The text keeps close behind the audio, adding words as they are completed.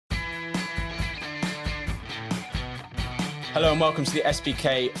Hello and welcome to the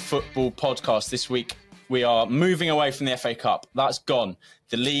SBK Football Podcast. This week we are moving away from the FA Cup. That's gone.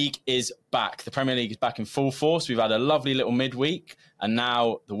 The league is back. The Premier League is back in full force. We've had a lovely little midweek and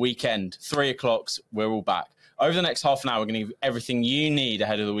now the weekend, 3 o'clock, we're all back. Over the next half an hour, we're going to give everything you need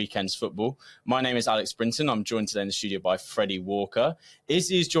ahead of the weekend's football. My name is Alex Brinton. I'm joined today in the studio by Freddie Walker.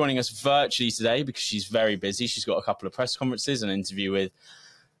 Izzy is joining us virtually today because she's very busy. She's got a couple of press conferences and an interview with...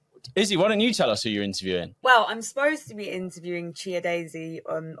 Izzy, why don't you tell us who you're interviewing? Well, I'm supposed to be interviewing Chiadesi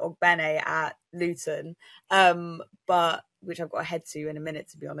Ogbene at Luton, but which I've got to head to in a minute,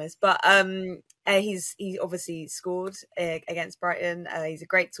 to be honest. But he obviously scored against Brighton. He's a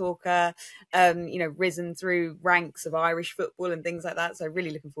great talker, risen through ranks of Irish football and things like that. So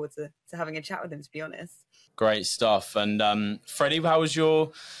really looking forward to having a chat with him, to be honest. Great stuff. And Freddie, how was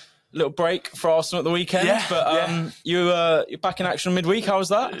your little break for Arsenal at the weekend? You're back in action midweek. How was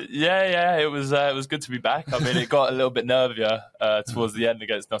that? It was good to be back. I mean, it got a little bit nervier towards the end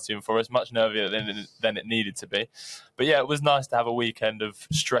against Nottingham Forest, much nervier than it needed to be. But yeah, it was nice to have a weekend of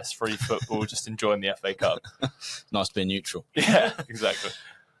stress-free football, just enjoying the FA Cup. Nice to be neutral. Yeah, exactly.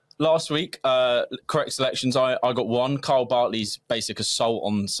 Last week, correct selections. I got one. Carl Bartley's basic assault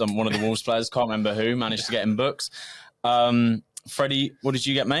on one of the Wolves players. Can't remember who. Managed to get him books. Freddie, what did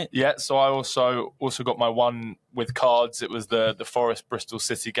you get, mate? Yeah, so I also got my one with cards. It was the Forest Bristol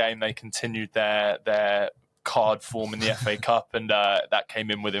City game. They continued their card form in the FA Cup, and that came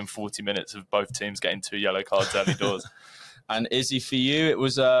in within 40 minutes of both teams getting 2 yellow cards early doors. And Izzy, for you, it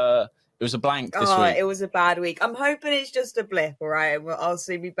was a blank this week. It was a bad week. I'm hoping it's just a blip, all right? I'll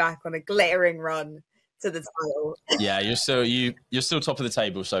soon be back on a glittering run to the title. Yeah, you're still top of the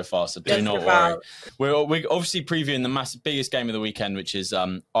table so far, so do not worry. We're obviously previewing the biggest game of the weekend, which is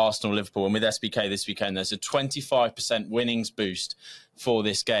Arsenal-Liverpool. And with SBK this weekend, there's a 25% winnings boost for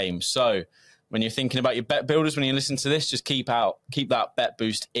this game. So when you're thinking about your bet builders, when you listen to this, just keep that bet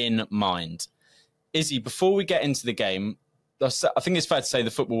boost in mind. Izzy, before we get into the game, I think it's fair to say the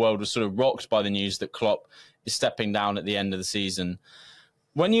football world was sort of rocked by the news that Klopp is stepping down at the end of the season.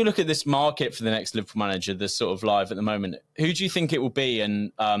 When you look at this market for the next Liverpool manager that's sort of live at the moment, who do you think it will be,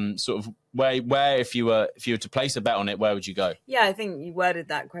 and sort of where if you were to place a bet on it, where would you go? Yeah, I think you worded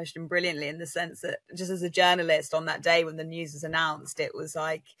that question brilliantly in the sense that just as a journalist on that day when the news was announced, it was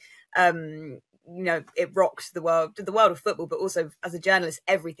like, it rocked the world of football, but also as a journalist,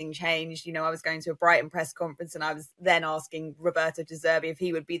 everything changed. I was going to a Brighton press conference and I was then asking Roberto De Zerbi if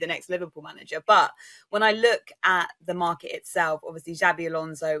he would be the next Liverpool manager. But when I look at the market itself, obviously Xabi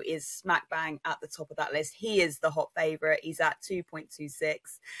Alonso is smack bang at the top of that list. He is the hot favourite. He's at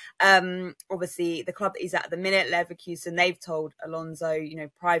 2.26. Obviously the club that he's at the minute, Leverkusen, they've told Alonso,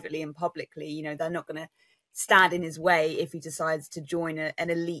 privately and publicly, they're not going to stand in his way if he decides to join an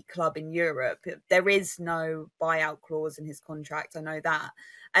elite club in Europe. There is no buyout clause in his contract, I know that.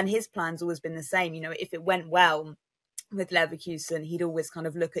 And his plan's always been the same. If it went well with Leverkusen, he'd always kind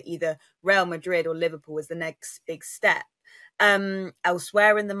of look at either Real Madrid or Liverpool as the next big step.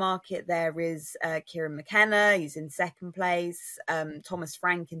 Elsewhere in the market, there is Kieran McKenna. He's in second place. Thomas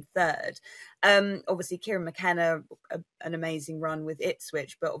Frank in third. Obviously, Kieran McKenna, an amazing run with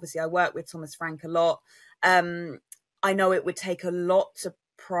Ipswich, but obviously I work with Thomas Frank a lot. I know it would take a lot to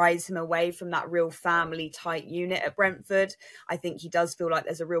prize him away from that real family tight unit at Brentford. I think he does feel like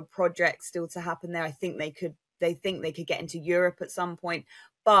there's a real project still to happen there. I think they think they could get into Europe at some point.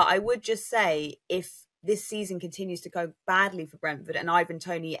 But I would just say, if this season continues to go badly for Brentford and Ivan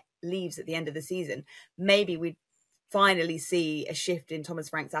Toney leaves at the end of the season, maybe we'd finally see a shift in Thomas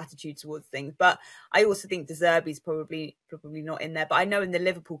Frank's attitude towards things. But I also think De Zerbi's probably not in there. But I know in the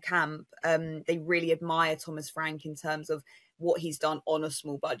Liverpool camp, they really admire Thomas Frank in terms of what he's done on a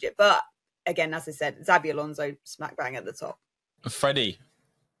small budget. But again, as I said, Xabi Alonso smack bang at the top. Freddie,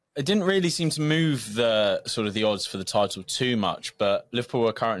 it didn't really seem to move the odds for the title too much, but Liverpool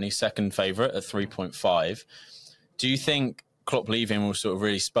are currently second favourite at 3.5. Do you think Klopp leaving will sort of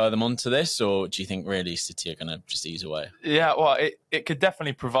really spur them onto this, or do you think really City are going to just ease away? Yeah, well, it could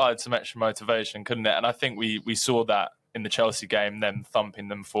definitely provide some extra motivation, couldn't it? And I think we saw that in the Chelsea game, them thumping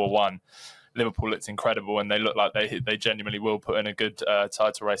them 4-1. Liverpool looked incredible, and they look like they genuinely will put in a good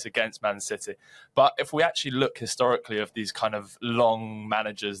title race against Man City. But if we actually look historically of these kind of long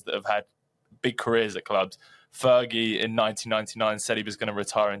managers that have had big careers at clubs, Fergie in 1999 said he was going to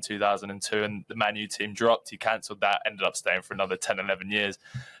retire in 2002, and the Man U team dropped. He cancelled that, ended up staying for another 10, 11 years.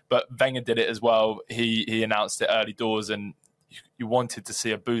 But Wenger did it as well. He announced it early doors, and you wanted to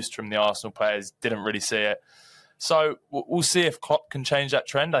see a boost from the Arsenal players, didn't really see it. So we'll see if Klopp can change that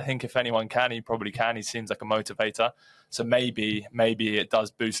trend. I think if anyone can, he probably can. He seems like a motivator. So maybe it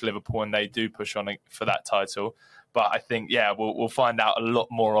does boost Liverpool and they do push on for that title. But I think, we'll find out a lot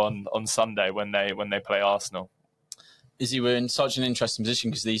more on Sunday when they play Arsenal. Izzy, we're in such an interesting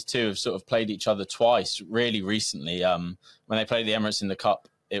position because these two have sort of played each other twice really recently. When they played the Emirates in the Cup,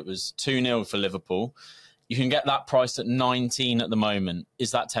 it was 2-0 for Liverpool. You can get that priced at 19 at the moment.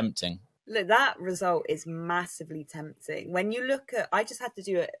 Is that tempting? Look, that result is massively tempting. When you look at, I just had to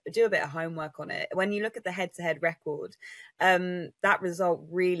do a bit of homework on it. When you look at the head-to-head record, that result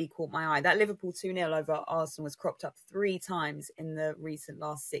really caught my eye. That Liverpool 2-0 over Arsenal was cropped up 3 times in the recent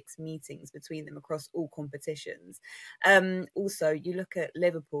last 6 meetings between them across all competitions. Also, you look at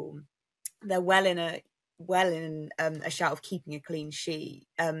Liverpool, they're well in a shout of keeping a clean sheet.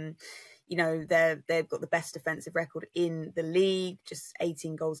 They've got the best defensive record in the league, just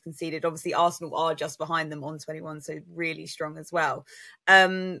 18 goals conceded. Obviously, Arsenal are just behind them on 21, so really strong as well.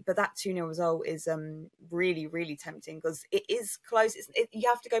 But that 2-0 result is really, really tempting because it is close. You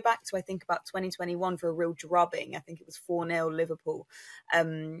have to go back to, I think, about 2021 for a real drubbing. I think it was 4-0 Liverpool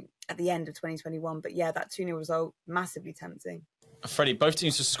at the end of 2021. But yeah, that 2-0 result, massively tempting. Freddie, both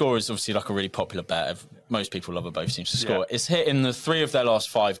teams to score is obviously like a really popular bet. Most people love both teams to score. Yeah. It's hit in the 3 of their last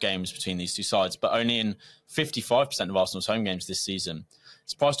 5 games between these two sides, but only in 55% of Arsenal's home games this season.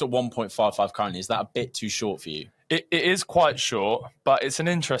 It's priced at 1.55 currently. Is that a bit too short for you? It is quite short, but it's an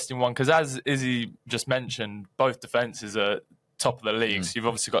interesting one because as Izzy just mentioned, both defences are top of the league. So you've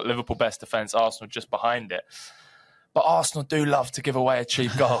obviously got Liverpool best defence, Arsenal just behind it. But Arsenal do love to give away a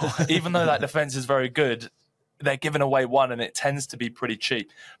cheap goal. Even though that defence is very good, they're giving away one and it tends to be pretty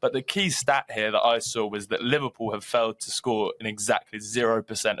cheap. But the key stat here that I saw was that Liverpool have failed to score in exactly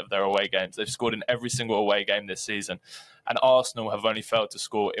 0% of their away games. They've scored in every single away game this season. And Arsenal have only failed to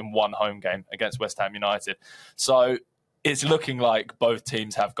score in 1 home game against West Ham United. So it's looking like both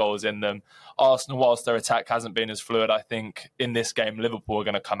teams have goals in them. Arsenal, whilst their attack hasn't been as fluid, I think in this game Liverpool are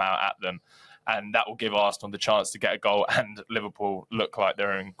going to come out at them. And that will give Arsenal the chance to get a goal. And Liverpool look like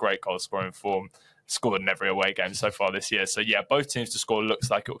they're in great goal-scoring form. Scored in every away game so far this year. So, yeah, both teams to score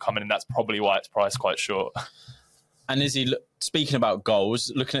looks like it will come in, and that's probably why it's priced quite short. And Izzy, speaking about goals,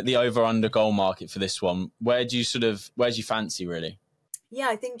 looking at the over-under goal market for this one, where do you fancy, really? Yeah,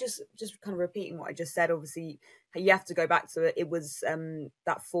 I think just kind of repeating what I just said, obviously, you have to go back to it. It was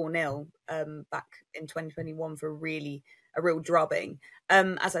that 4-0 back in 2021 for a real drubbing.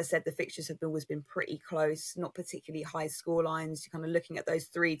 As I said, the fixtures have always been pretty close, not particularly high score lines. You're kind of looking at those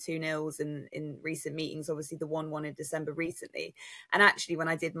 3 2-0s in recent meetings, obviously the 1-1 in December recently. And actually, when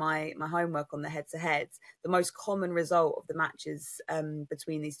I did my homework on the head-to-heads, the most common result of the matches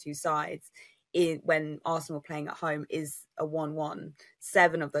between these two sides when Arsenal are playing at home is a 1-1.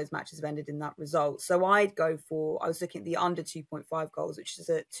 7 of those matches have ended in that result. So I was looking at the under 2.5 goals, which is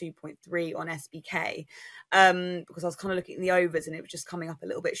at 2.3 on SBK, because I was kind of looking at the overs and it was just coming up a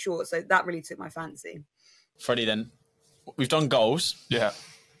little bit short. So that really took my fancy. Freddie, then, we've done goals. Yeah.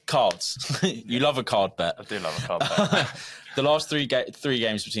 Cards. You love a card bet. I do love a card bet. The last three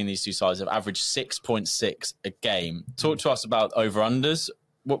games between these two sides have averaged 6.6 a game. Talk to us about over-unders.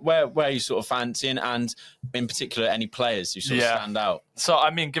 Where are you sort of fancying, and in particular, any players who sort of stand out? So, I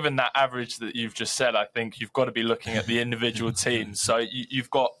mean, given that average that you've just said, I think you've got to be looking at the individual teams. So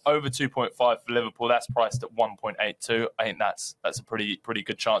you've got over 2.5 for Liverpool. That's priced at 1.82. I think that's a pretty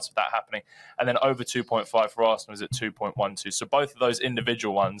good chance of that happening. And then over 2.5 for Arsenal is at 2.12. So both of those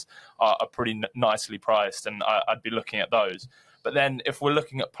individual ones are pretty nicely priced, and I'd be looking at those. But then if we're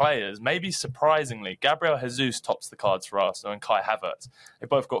looking at players, maybe surprisingly, Gabriel Jesus tops the cards for Arsenal and Kai Havertz. They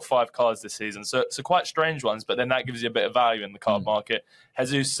both got 5 cards this season. So quite strange ones, but then that gives you a bit of value in the card market.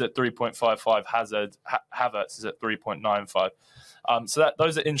 Jesus is at 3.55, Havertz is at 3.95. So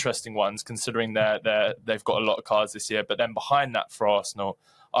those are interesting ones considering they've got a lot of cards this year. But then behind that for Arsenal,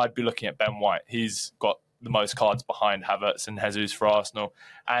 I'd be looking at Ben White. He's got the most cards behind Havertz and Jesus for Arsenal.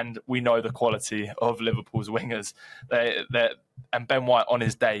 And we know the quality of Liverpool's wingers. And Ben White on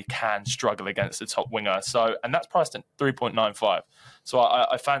his day can struggle against the top winger. And that's priced at 3.95. So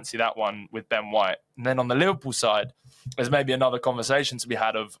I fancy that one with Ben White. And then on the Liverpool side, there's maybe another conversation to be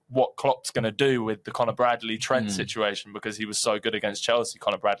had of what Klopp's going to do with the Conor Bradley-Trent situation, because he was so good against Chelsea,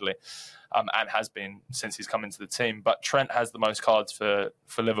 Conor Bradley, and has been since he's come into the team. But Trent has the most cards for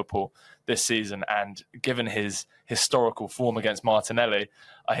Liverpool this season, and given his historical form against Martinelli,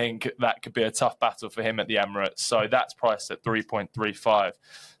 I think that could be a tough battle for him at the Emirates. So that's priced at 3.35.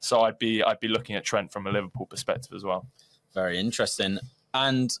 So I'd be looking at Trent from a Liverpool perspective as well. Very interesting.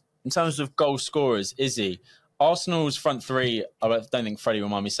 And in terms of goal scorers, Izzy, Arsenal's front three, I don't think Freddie will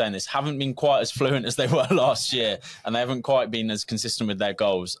mind me saying this, haven't been quite as fluent as they were last year, and they haven't quite been as consistent with their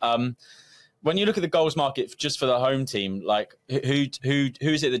goals. when you look at the goals market just for the home team, like who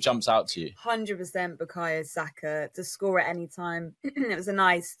is it that jumps out to you? 100% Bukayo Saka to score at any time. It was a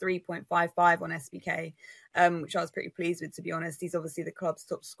nice 3.55 on SBK, which I was pretty pleased with, to be honest. He's obviously the club's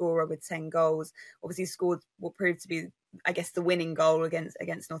top scorer with 10 goals. Obviously scored what proved to be, I guess, the winning goal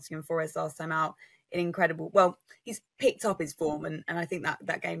against Nottingham Forest last time out. Well, he's picked up his form, and I think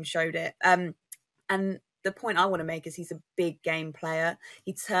that game showed it. And the point I want to make is he's a big game player.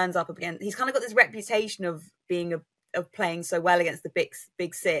 He turns up again. He's kind of got this reputation of being of playing so well against the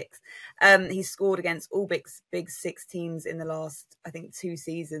big six. He's scored against all big six teams in the last, I think, 2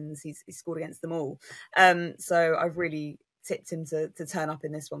 seasons. He's scored against them all. So I've really tipped him to turn up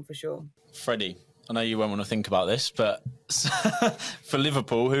in this one for sure. Freddie, I know you won't want to think about this, but for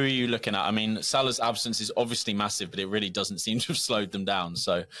Liverpool, who are you looking at? I mean, Salah's absence is obviously massive, but it really doesn't seem to have slowed them down.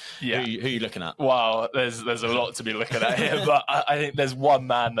 So who are you looking at? Wow, there's a lot to be looking at here, but I think there's one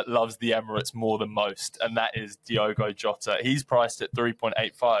man that loves the Emirates more than most, and that is Diogo Jota. He's priced at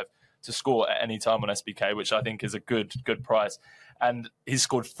 3.85 to score at any time on SBK, which I think is a good price. And he's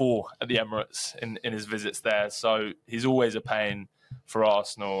scored 4 at the Emirates in his visits there. So he's always a pain for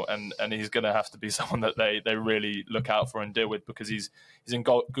Arsenal, and he's going to have to be someone that they really look out for and deal with, because he's in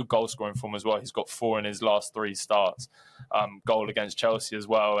good goal scoring form as well. He's got 4 in his last 3 starts, goal against Chelsea as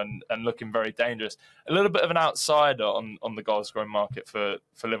well, and looking very dangerous. A little bit of an outsider on the goal scoring market for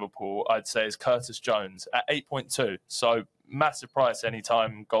Liverpool, I'd say, is Curtis Jones at 8.2. So massive price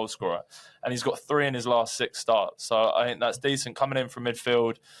anytime goal scorer, and he's got 3 in his last 6 starts. So I think that's decent coming in from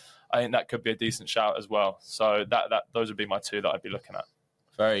midfield. I think that could be a decent shout as well. So those would be my 2 that I'd be looking at.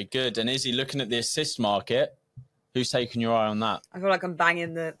 Very good. And is he looking at the assist market? Who's taking your eye on that? I feel like I'm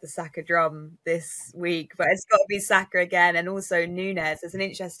banging the Saka drum this week, but it's got to be Saka again, and also Núñez. It's an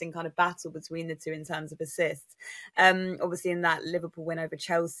interesting kind of battle between the 2 in terms of assists. Obviously, in that Liverpool win over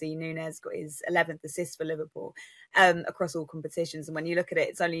Chelsea, Núñez got his 11th assist for Liverpool across all competitions. And when you look at it,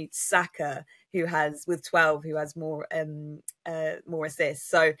 it's only Saka who has, with 12, who has more assists.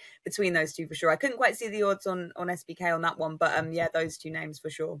 So between those 2 for sure. I couldn't quite see the odds on SBK on that one, but yeah, those 2 names for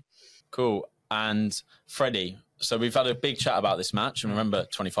sure. Cool. And Freddie, so we've had a big chat about this match, and remember,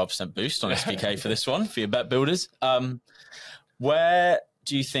 25% boost on SBK for this one, for your bet builders. Where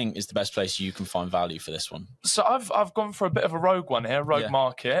do you think is the best place you can find value for this one? So I've gone for a bit of a rogue one here,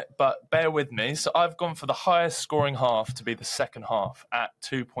 market, but bear with me. So I've gone for the highest scoring half to be the second half at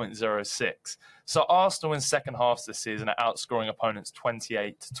 2.06. So Arsenal in second halves this season are outscoring opponents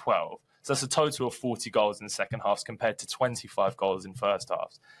 28-12. So that's a total of 40 goals in second halves compared to 25 goals in first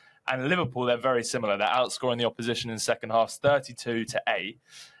halves. And Liverpool, they're very similar. They're outscoring the opposition in second halves 32-8.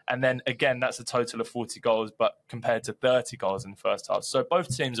 And then, again, that's a total of 40 goals, but compared to 30 goals in the first half. So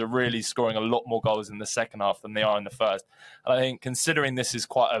both teams are really scoring a lot more goals in the second half than they are in the first. And I think, considering this is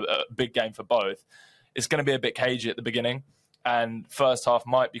quite a big game for both, it's going to be a bit cagey at the beginning. And first half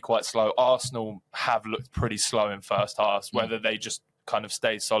might be quite slow. Arsenal have looked pretty slow in first halves, whether they just kind of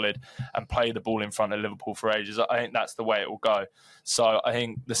stay solid and play the ball in front of Liverpool for ages. I think that's the way it will go. So I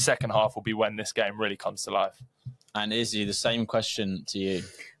think the second half will be when this game really comes to life. And Izzy, the same question to you.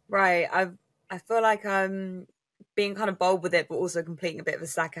 Right. I feel like I'm being kind of bold with it, but also completing a bit of a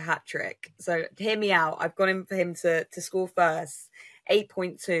Saka hat trick. So hear me out. I've gone in for him to score first,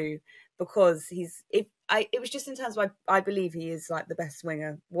 8.2, because it was just in terms of, I believe he is like the best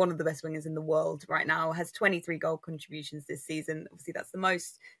winger, one of the best wingers in the world right now, has 23 goal contributions this season. Obviously, that's the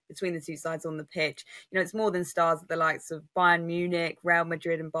most between the 2 sides on the pitch. You know, it's more than stars at the likes of Bayern Munich, Real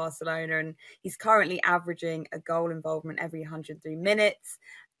Madrid and Barcelona. And he's currently averaging a goal involvement every 103 minutes.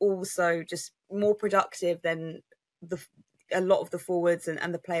 Also, just more productive than a lot of the forwards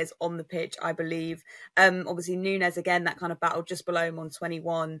and the players on the pitch, I believe. Obviously, Núñez, again, that kind of battle just below him on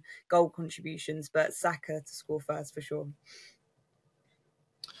 21 goal contributions, but Saka to score first for sure.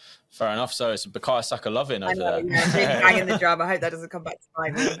 Fair enough. So it's Bukayo Saka loving over there. Yeah, banging the drum. I hope that doesn't come back to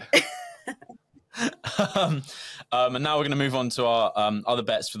bite me. And now we're going to move on to our other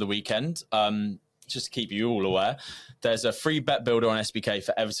bets for the weekend. Just to keep you all aware, there's a free bet builder on SBK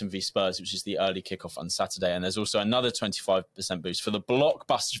for Everton v Spurs, which is the early kickoff on Saturday. And there's also another 25% boost for the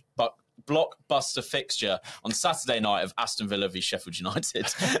blockbuster fixture on Saturday night of Aston Villa v Sheffield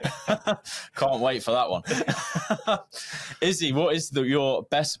United. Can't wait for that one. Izzy, what is your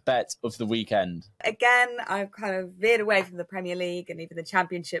best bet of the weekend? Again, I've kind of veered away from the Premier League and even the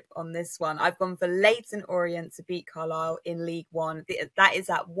Championship on this one. I've gone for Leyton Orient to beat Carlisle in League One. That is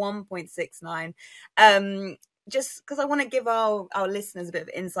at 1.69. Just because I want to give our listeners a bit of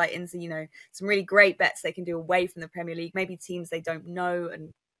insight into, you know, some really great bets they can do away from the Premier League, maybe teams they don't know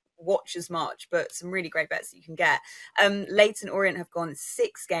and watch as much, but some really great bets that you can get. Leyton Orient have gone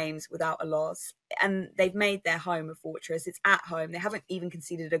 6 games without a loss, and they've made their home a fortress. It's at home. They haven't even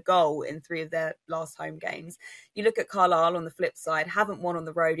conceded a goal in 3 of their last home games. You look at Carlisle on the flip side, haven't won on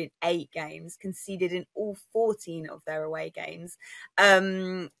the road in 8 games, conceded in all 14 of their away games,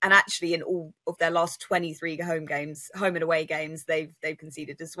 and actually in all of their last 23 home and away games, they've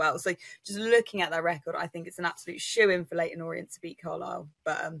conceded as well. So just looking at their record, I think it's an absolute shoe-in for Leyton Orient to beat Carlisle.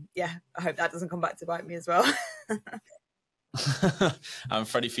 But yeah, I hope that doesn't come back to bite me as well.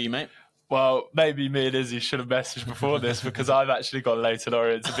 Freddie, for you, mate? Well, maybe me and Izzy should have messaged before this, because I've actually got Leyton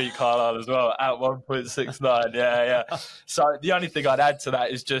Orient to beat Carlisle as well at 1.69. Yeah. So the only thing I'd add to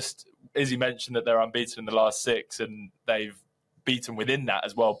that is just, Izzy mentioned that they're unbeaten in the last 6, and they've beaten within that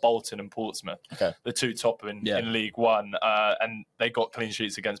as well Bolton and Portsmouth, the 2 top in League One, and they got clean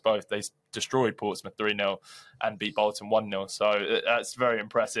sheets against both. They destroyed Portsmouth 3-0 and beat Bolton 1-0, so that's very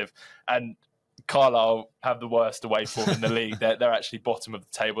impressive. And Carlisle have the worst away form in the league. They're actually bottom of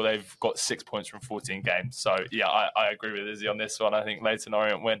the table. They've got 6 points from 14 games. So yeah, I agree with Izzy on this one. I think Leyton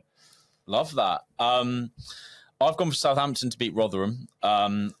Orient win. Love that. I've gone for Southampton to beat Rotherham.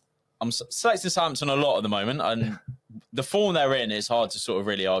 I'm selecting Southampton a lot at the moment, and the form they're in is hard to sort of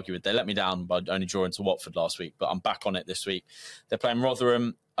really argue with. They let me down by only drawing to Watford last week, but I'm back on it this week. They're playing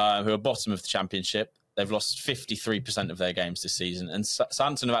Rotherham, who are bottom of the Championship. They've lost 53% of their games this season, and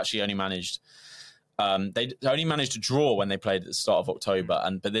Southampton have actually only managed to draw when they played at the start of October.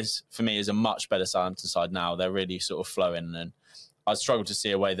 But this, for me, is a much better Southampton side now. They're really sort of flowing, and I struggle to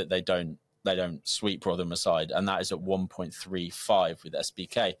see a way that they don't sweep Rotherham aside, and that is at 1.35 with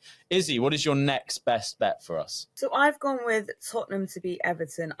SBK. Izzy, what is your next best bet for us? So I've gone with Tottenham to beat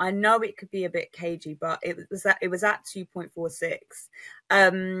Everton. I know it could be a bit cagey, but it was at 2.46,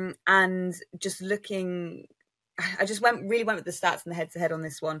 and just looking, I just really went with the stats and the head-to-head on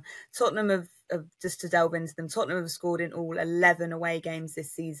this one. Tottenham have, just to delve into them, Tottenham have scored in all 11 away games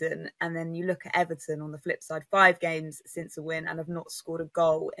this season. And then you look at Everton on the flip side, 5 games since a win and have not scored a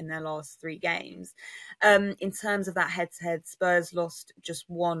goal in their last 3 games. In terms of that head-to-head, Spurs lost just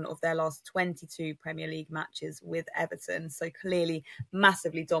 1 of their last 22 Premier League matches with Everton. So clearly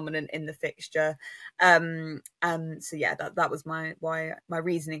massively dominant in the fixture. So yeah, that was my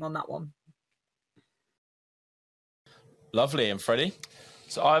reasoning on that one. Lovely. And Freddie?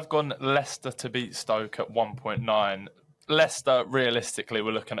 So I've gone Leicester to beat Stoke at 1.9. Leicester, realistically,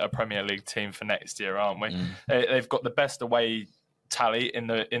 we're looking at a Premier League team for next year, aren't we? They've got the best away tally in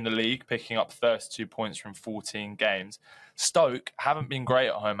the league, picking up 32 points from 14 games. Stoke haven't been great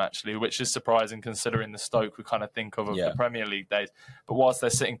at home, actually, which is surprising considering the Stoke we kind of think of the Premier League days. But whilst they're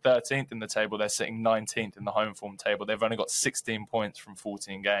sitting 13th in the table, they're sitting 19th in the home form table. They've only got 16 points from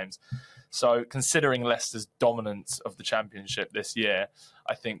 14 games. So considering Leicester's dominance of the Championship this year,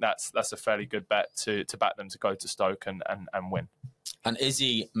 I think that's a fairly good bet to back them to go to Stoke and win. And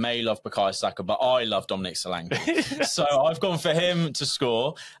Izzy may love Bukayo Saka, but I love Dominic Solanke. So I've gone for him to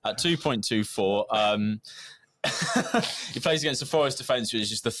score at 2.24. He plays against the Forest defence, which is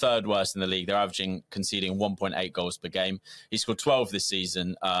just the 3rd worst in the league. They're averaging conceding 1.8 goals per game. He scored 12 this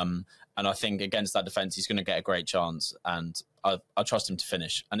season. And I think against that defence, he's going to get a great chance. And I trust him to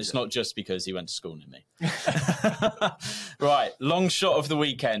finish. And it's not just because he went to school near me. Right, long shot of the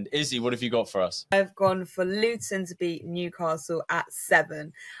weekend. Izzy, what have you got for us? I've gone for Luton to beat Newcastle at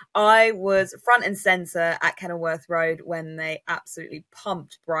 7. I was front and centre at Kenilworth Road when they absolutely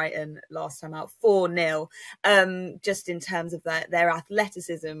pumped Brighton last time out, 4-0. Just in terms of their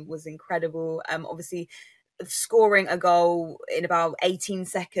athleticism was incredible. Obviously, scoring a goal in about 18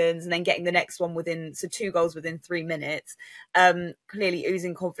 seconds and then getting the next one 2 goals within 3 minutes, clearly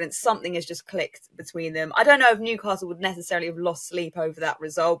oozing confidence. Something has just clicked between them. I don't know if Newcastle would necessarily have lost sleep over that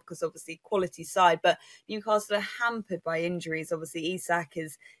result, because obviously quality side, but Newcastle are hampered by injuries. Obviously Isak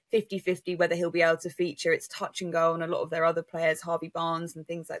is 50-50 whether he'll be able to feature. It's touch and go on a lot of their other players, Harvey Barnes and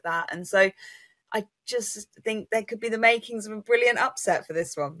things like that. And so I just think there could be the makings of a brilliant upset for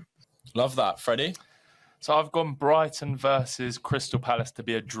this one. Love that. Freddie? So I've gone Brighton versus Crystal Palace to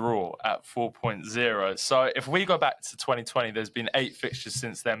be a draw at 4.0. So if we go back to 2020, there's been 8 fixtures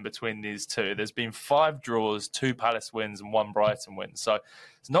since then between these two. There's been 5 draws, 2 Palace wins and 1 Brighton win. So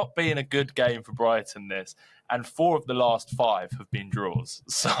it's not been a good game for Brighton, this. And 4 of the last 5 have been draws.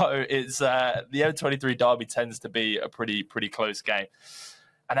 So it's the O23 derby tends to be a pretty close game.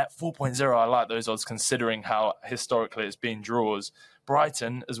 And at 4.0, I like those odds considering how historically it's been draws.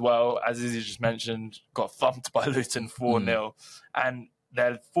 Brighton, as well, as Izzy just mentioned, got thumped by Luton 4-0. And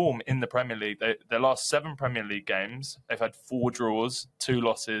their form in the Premier League, their last 7 Premier League games, they've had 4 draws, 2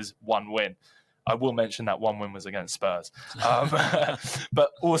 losses, 1 win. I will mention that one win was against Spurs.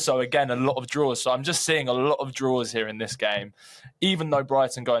 But also, again, a lot of draws. So I'm just seeing a lot of draws here in this game. Even though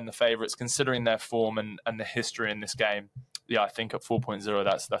Brighton go in the favourites, considering their form and the history in this game, I think at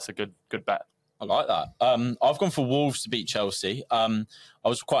 4.0, that's a good bet. I like that. I've gone for Wolves to beat Chelsea. I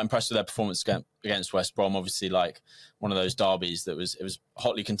was quite impressed with their performance against West Brom. Obviously, like one of those derbies it was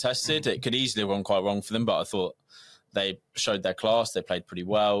hotly contested. It could easily have gone quite wrong for them, but I thought they showed their class. They played pretty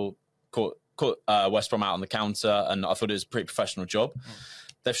well. Caught West Brom out on the counter, and I thought it was a pretty professional job.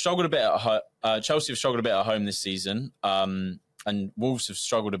 They've struggled a bit at home. Chelsea have struggled a bit at home this season, and Wolves have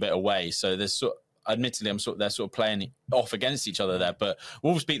struggled a bit away. So there's admittedly, they're sort of playing off against each other there. But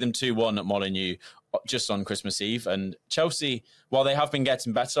Wolves beat them 2-1 at Molineux just on Christmas Eve. And Chelsea, while they have been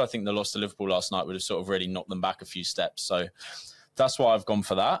getting better, I think the loss to Liverpool last night would have sort of really knocked them back a few steps. So that's why I've gone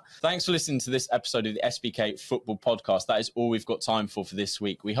for that. Thanks for listening to this episode of the SBK Football Podcast. That is all we've got time for this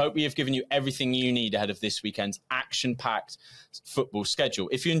week. We hope we have given you everything you need ahead of this weekend's action-packed football schedule.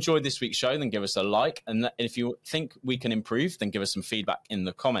 If you enjoyed this week's show, then give us a like. And if you think we can improve, then give us some feedback in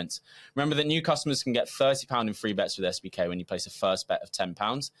the comments. Remember that new customers can get £30 in free bets with SBK when you place a first bet of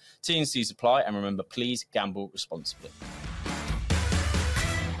 £10. T&Cs apply. And remember, please gamble responsibly.